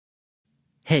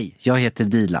Hej, jag heter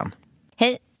Dilan.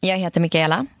 Hej, jag heter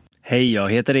Mikaela. Hej,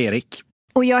 jag heter Erik.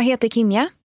 Och jag heter Kimja.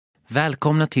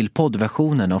 Välkomna till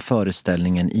poddversionen av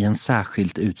föreställningen I en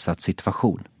särskilt utsatt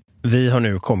situation. Vi har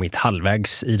nu kommit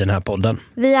halvvägs i den här podden.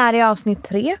 Vi är i avsnitt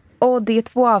 3 och det är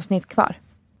 2 avsnitt kvar.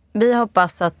 Vi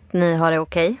hoppas att ni har det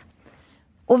okej.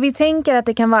 Och vi tänker att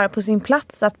det kan vara på sin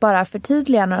plats att bara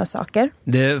förtydliga några saker.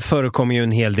 Det förekommer ju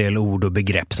en hel del ord och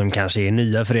begrepp som kanske är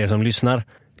nya för er som lyssnar.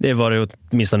 Det var det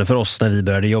åtminstone för oss när vi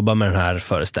började jobba med den här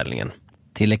föreställningen.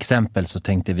 Till exempel så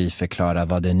tänkte vi förklara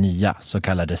vad den nya så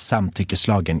kallade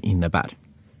samtyckeslagen innebär.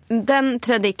 Den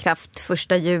trädde i kraft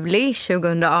 1 juli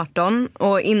 2018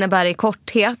 och innebär i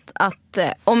korthet att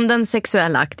om den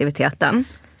sexuella aktiviteten,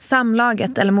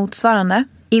 Samlaget eller motsvarande,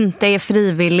 inte är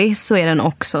frivillig så är den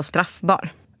också straffbar.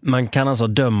 Man kan alltså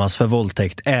dömas för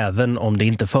våldtäkt även om det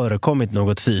inte förekommit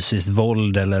något fysiskt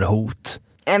våld eller hot.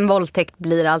 En våldtäkt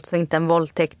blir alltså inte en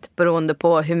våldtäkt beroende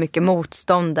på hur mycket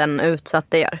motstånd den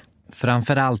utsatte gör.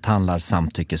 Framförallt handlar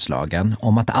samtyckeslagen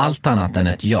om att allt annat än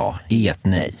ett ja är ett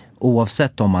nej.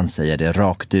 Oavsett om man säger det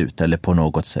rakt ut eller på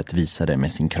något sätt visar det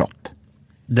med sin kropp.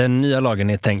 Den nya lagen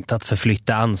är tänkt att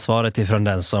förflytta ansvaret ifrån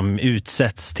den som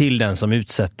utsätts till den som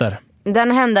utsätter.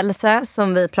 Den händelse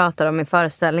som vi pratar om i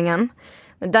föreställningen,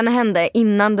 den hände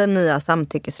innan den nya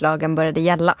samtyckeslagen började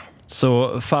gälla.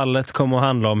 Så fallet kommer att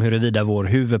handla om huruvida vår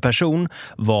huvudperson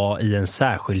var i en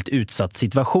särskilt utsatt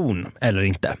situation eller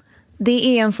inte. det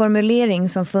är en formulering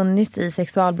som funnits i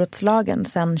sexualbrottslagen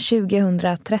sedan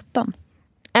 2013.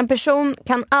 En person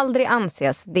kan aldrig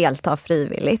anses delta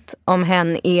frivilligt om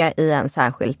hen är i en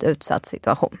särskilt utsatt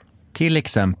situation. Till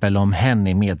exempel om hen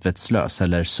är medvetslös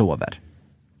eller sover.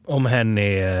 Om hen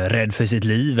är rädd för sitt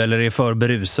liv eller är för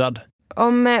berusad.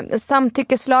 Om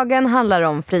samtyckeslagen handlar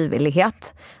om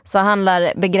frivillighet så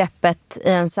handlar begreppet i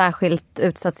en särskilt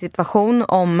utsatt situation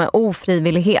om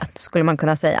ofrivillighet, skulle man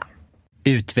kunna säga.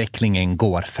 Utvecklingen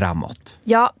går framåt.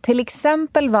 Ja, till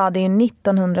exempel var det ju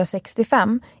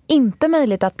 1965 inte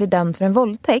möjligt att bli dömd för en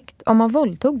våldtäkt om man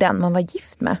våldtog den man var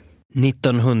gift med.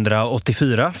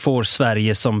 1984 får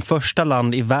Sverige som första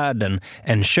land i världen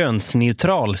en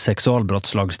könsneutral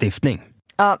sexualbrottslagstiftning.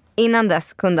 Ja, innan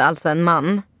dess kunde alltså en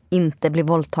man inte bli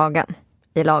våldtagen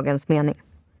i lagens mening.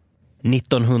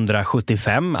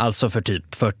 1975, alltså för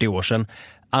typ 40 år sedan,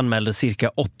 anmäldes cirka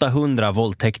 800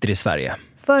 våldtäkter i Sverige.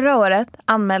 Förra året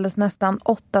anmäldes nästan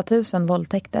 8000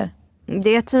 våldtäkter.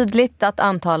 Det är tydligt att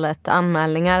antalet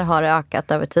anmälningar har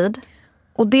ökat över tid.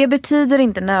 Och det betyder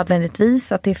inte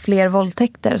nödvändigtvis att det är fler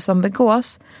våldtäkter som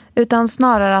begås, utan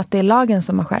snarare att det är lagen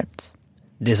som har skärpts.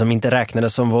 Det som inte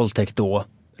räknades som våldtäkt då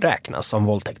räknas som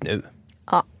våldtäkt nu.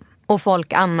 Ja, och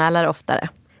folk anmäler oftare.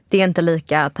 Det är inte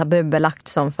lika tabubelagt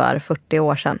som för 40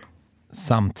 år sedan.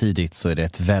 Samtidigt så är det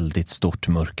ett väldigt stort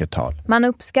mörkertal. Man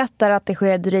uppskattar att det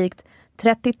sker drygt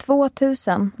 32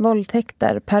 000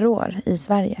 våldtäkter per år i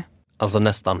Sverige. Alltså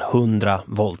nästan 100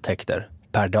 våldtäkter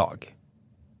per dag.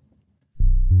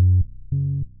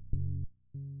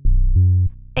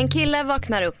 En kille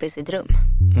vaknar upp i sitt rum.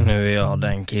 Nu är jag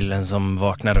den killen som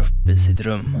vaknar upp i sitt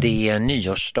rum. Det är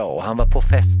nyårsdag och han var på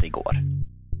fest igår.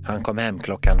 Han kom hem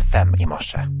 5:00 i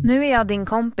morse. Nu är jag din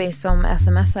kompis som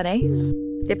smsar dig.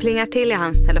 Det plingar till i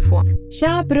hans telefon.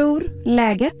 Tja bror,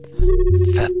 läget?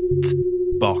 Fett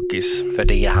bakis. För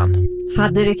det är han.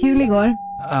 Hade det kul igår?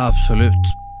 Absolut.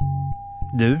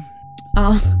 Du?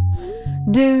 Ja.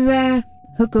 Du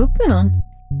hookade upp med någon?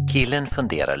 Killen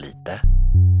funderar lite.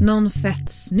 Någon fett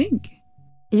snygg?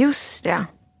 Just det.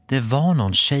 Det var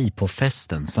någon tjej på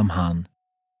festen som han...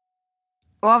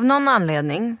 Och av någon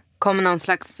anledning kommer någon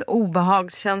slags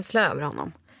obehagskänsla över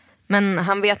honom. Men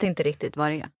han vet inte riktigt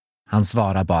vad det är. Han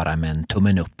svarar bara med en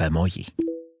tummen upp-emoji.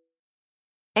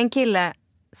 En kille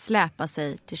släpar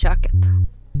sig till köket.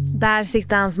 Där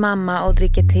sitter hans mamma och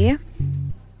dricker te.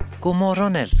 God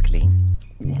morgon älskling.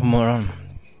 God morgon.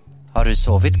 Har du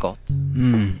sovit gott?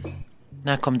 Mm.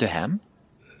 När kom du hem?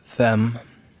 5.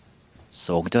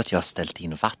 Såg du att jag ställt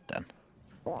in vatten?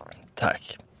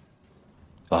 Tack.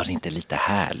 Var det inte lite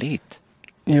härligt?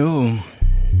 Jo.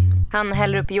 Han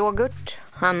häller upp yoghurt.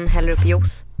 Han häller upp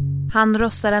juice. Han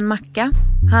rostar en macka.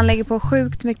 Han lägger på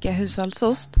sjukt mycket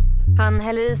hushållsost. Han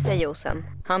häller i sig juicen.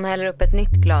 Han häller upp ett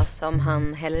nytt glas som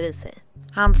han häller i sig.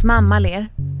 Hans mamma ler.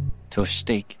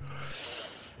 Törstig.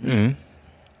 Mm.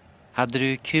 Hade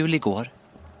du kul igår?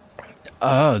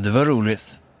 Ja, det var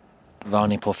roligt. Var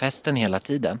ni på festen hela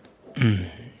tiden? Mm.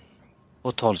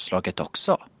 Och 12-slaget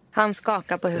också? Han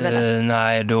skakar på huvudet.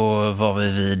 Nej, då var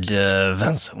vi vid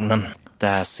vänzonen.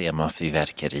 Där ser man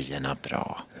fyrverkerierna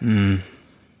bra. Mm.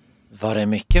 Var det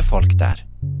mycket folk där?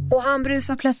 Och han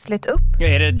brusar plötsligt upp.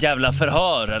 Är det ett jävla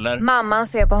förhör, eller? Mamman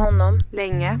ser på honom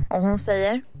Länge. och hon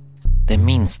säger: Det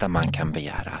minsta man kan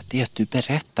begära, det är att du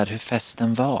berättar hur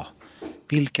festen var.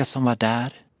 Vilka som var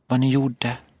där, vad ni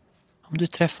gjorde, om du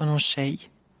träffade någon tjej.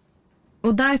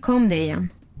 Och där kom det igen.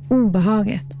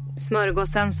 Obehaget.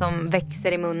 Smörgåsen som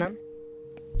växer i munnen.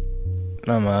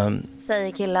 Mamma,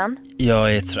 Säger killen.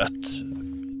 jag är trött.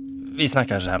 Vi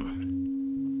snackar sen.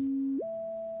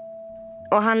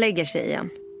 Och han lägger sig igen.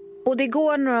 Och det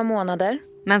går några månader.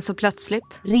 Men så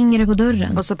plötsligt. Ringer det på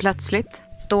dörren. Och så plötsligt.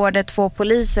 Står det 2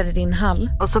 poliser i din hall.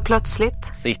 Och så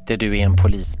plötsligt. Sitter du i en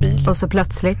polisbil? Och så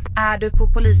plötsligt. Är du på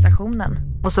polisstationen.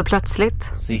 Och så plötsligt.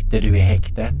 Sitter du i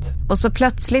häktet? Och så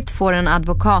plötsligt får en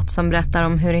advokat som berättar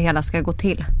om hur det hela ska gå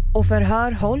till. Och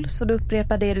förhör hålls och du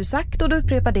upprepar det du sagt och du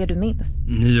upprepar det du minns.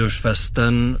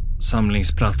 Nyårsfesten,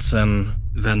 samlingsplatsen,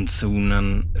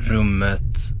 väntzonen,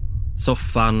 rummet,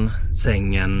 soffan,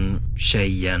 sängen,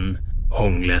 tjejen,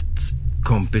 hånglet,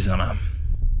 kompisarna.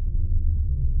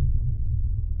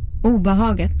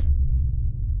 Obehaget.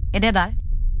 Är det där?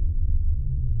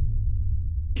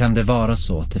 Kan det vara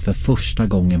så att det för första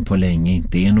gången på länge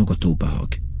inte är något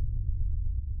obehag?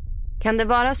 Kan det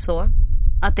vara så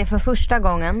att det för första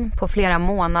gången på flera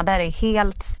månader är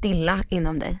helt stilla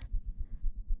inom dig?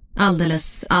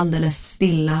 Alldeles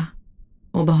stilla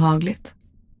och behagligt.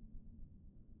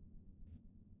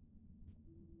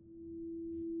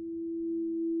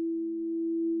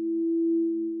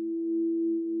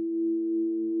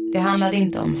 Det handlade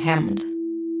inte om hämnd.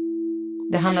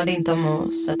 Det handlade inte om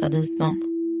att sätta dit någon.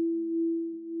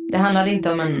 Det handlade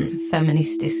inte om en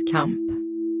feministisk kamp.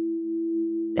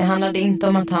 Det handlade inte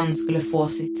om att han skulle få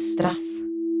sitt straff.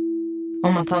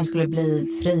 Om att han skulle bli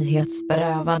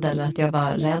frihetsberövad eller att jag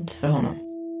var rädd för honom.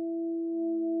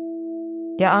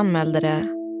 Jag anmälde det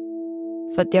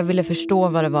för att jag ville förstå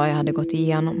vad det var jag hade gått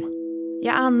igenom.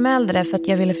 Jag anmälde det för att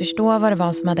jag ville förstå vad det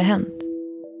var som hade hänt.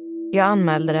 Jag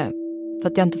anmälde det för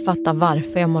att jag inte fattar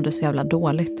varför jag mådde så jävla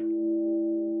dåligt.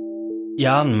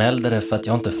 Jag anmälde det för att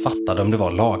jag inte fattade om det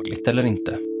var lagligt eller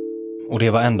inte. Och det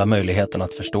var enda möjligheten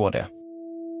att förstå det.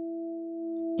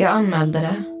 Jag anmälde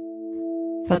det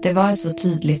för att det var ett så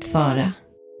tydligt före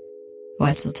och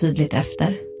ett så tydligt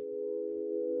efter.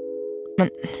 Men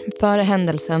före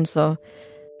händelsen så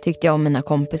tyckte jag om mina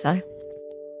kompisar.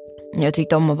 Jag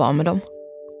tyckte om att vara med dem.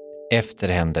 Efter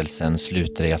händelsen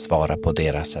slutade jag svara på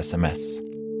deras sms.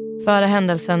 Före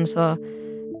händelsen så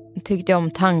tyckte jag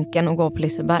om tanken att gå på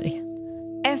Liseberg.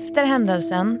 Efter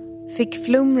händelsen fick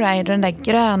Flumride, den där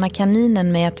gröna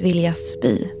kaninen, mig att vilja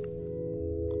spy.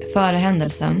 Före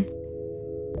händelsen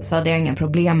så hade jag inga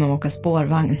problem med att åka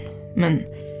spårvagn. Men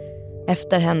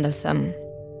efter händelsen,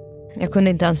 jag kunde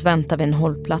inte ens vänta vid en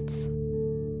hållplats.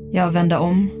 Jag vände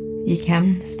om, gick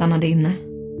hem, stannade inne.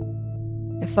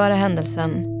 Före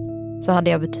händelsen så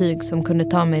hade jag betyg som kunde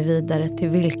ta mig vidare till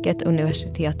vilket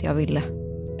universitet jag ville.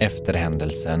 Efter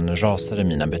händelsen rasade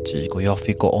mina betyg och jag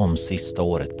fick gå om sista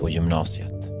året på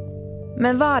gymnasiet.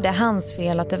 Men var det hans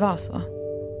fel att det var så?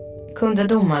 Kunde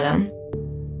domaren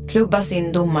klubba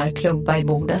sin domarklubba i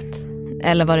bordet,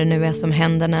 eller vad det nu är som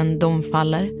händer när en dom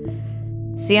faller,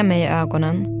 se mig i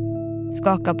ögonen,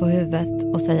 skaka på huvudet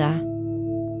och säga: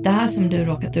 det här som du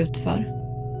råkat ut för,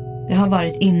 det har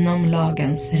varit inom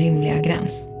lagens rimliga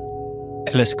gräns.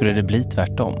 Eller skulle det bli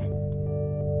tvärtom?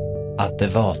 Att det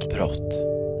var ett brott.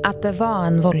 Att det var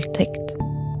en våldtäkt.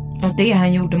 Att det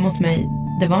han gjorde mot mig,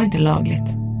 det var inte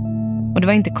lagligt. Och det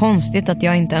var inte konstigt att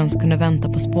jag inte ens kunde vänta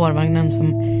på spårvagnen som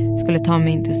skulle ta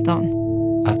mig in till stan.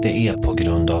 Att det är på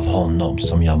grund av honom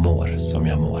som jag mår som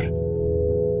jag mår.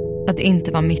 Att det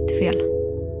inte var mitt fel.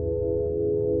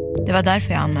 Det var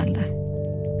därför jag anmälde.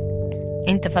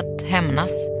 Inte för att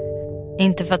hämnas.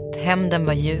 Inte för att hämnden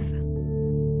var ljuv.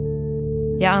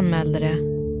 Jag anmälde det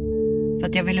för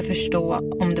att jag ville förstå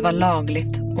om det var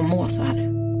lagligt att må så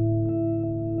här.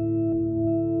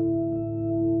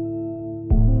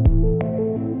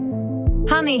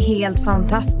 Han är helt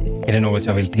fantastisk. Är det något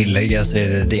jag vill tillägga så är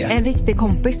det det. En riktig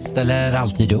kompis. Ställer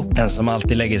alltid upp. Den som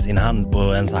alltid lägger sin hand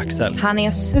på ens axel. Han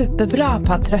är superbra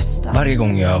på att trösta. Varje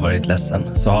gång jag har varit ledsen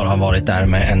så har han varit där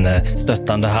med en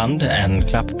stöttande hand, en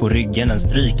klapp på ryggen, en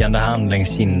strykande hand längs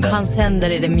kinden. Hans händer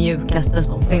är det mjukaste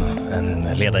som finns. En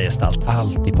ledargestalt.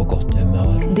 Alltid på gott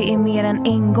humör. Det är mer än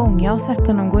en gång jag har sett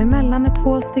honom gå emellan när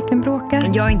 2 stycken bråkar.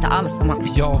 Jag är inte alls som han.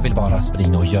 Jag vill bara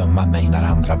springa och gömma mig när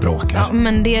andra bråkar. Ja,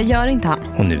 men det gör inte han.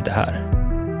 Och nu det här.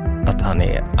 Att han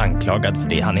är anklagad för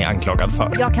det han är anklagad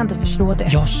för. Jag kan inte förstå det.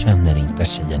 Jag känner inte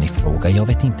tjejen i fråga. Jag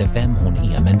vet inte vem hon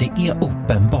är. Men det är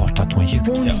uppenbart att att hon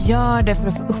ljuger. Hon gör det för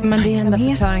att få uppmärksamhet. Men det är enda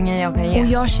förklaringen jag kan ge. Och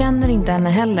jag känner inte henne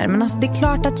heller. Men alltså, det är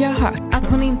klart att jag har hört att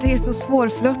hon inte är så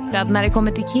svårflörtad när det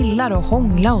kommer till killar och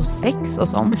hångla och sex och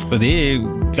sånt. Och det är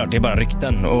ju klart, det är bara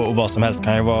rykten. Och vad som helst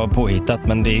kan ju vara påhittat.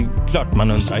 Men det är klart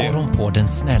man undrar ju. Så hon på den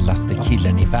snällaste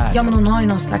killen i världen. Ja, men hon har ju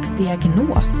någon slags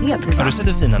diagnos, helt klart. Har du sett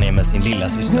hur fin han är med sin lilla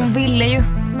syster? Hon ville ju.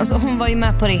 Alltså, hon var ju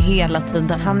med på det hela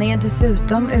tiden. Han är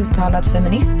dessutom uttalad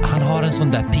feminist. Han har en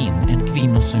sån där pin, en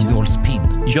kvinnosymbolspin.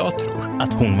 Jag tror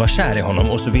att hon var kär i honom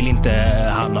och så vill inte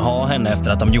han ha henne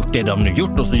efter att de gjort det de nu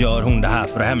gjort och så gör hon det här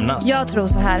för att hämnas. Jag tror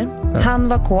så här. Han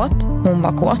var kåt, hon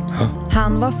var kåt.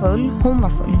 Han var full, hon var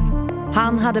full.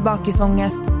 Han hade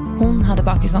bakisångest, hon hade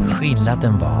bakisångest.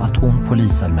 Skillnaden var att hon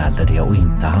polisanmälde det och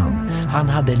inte han. Han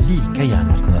hade lika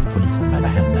gärna kunnat polisanmäla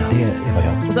henne. Det är vad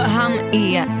jag tror. Så han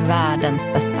är världens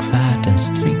bästa. Världens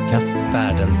tryggaste.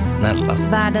 Världens snällaste.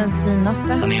 Världens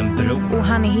finaste. Han är en bror. Och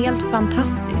han är helt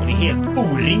fantastisk. Det är helt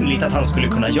orimligt att han skulle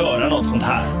kunna göra något sånt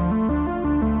här.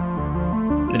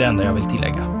 Det är det enda jag vill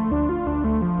tillägga.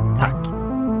 Tack.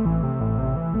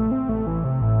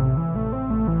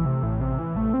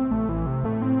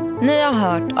 Ni har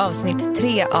hört avsnitt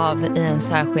 3 av I en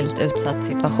särskilt utsatt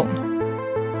situation.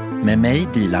 Med mig,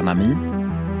 Dilan Amin.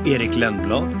 Erik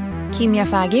Lennblad. Kim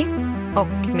Jafagi.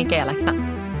 Och Mikaela Knapp.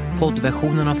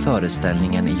 Poddversionen av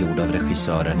föreställningen är gjord av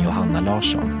regissören Johanna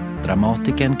Larsson.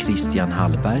 Dramatikern Christian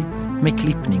Hallberg. Med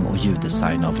klippning och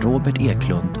ljuddesign av Robert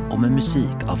Eklund. Och med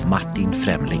musik av Martin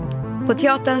Främling. På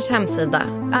teaterns hemsida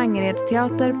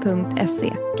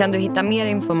Angeredsteater.se kan du hitta mer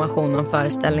information om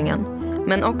föreställningen.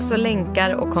 Men också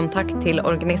länkar och kontakt till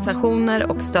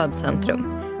organisationer och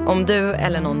stödcentrum. Om du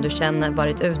eller någon du känner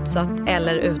varit utsatt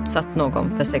eller utsatt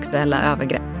någon för sexuella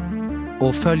övergrepp.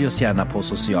 Och följ oss gärna på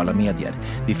sociala medier.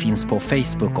 Vi finns på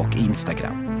Facebook och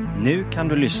Instagram. Nu kan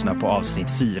du lyssna på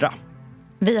avsnitt 4.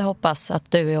 Vi hoppas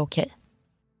att du är okej.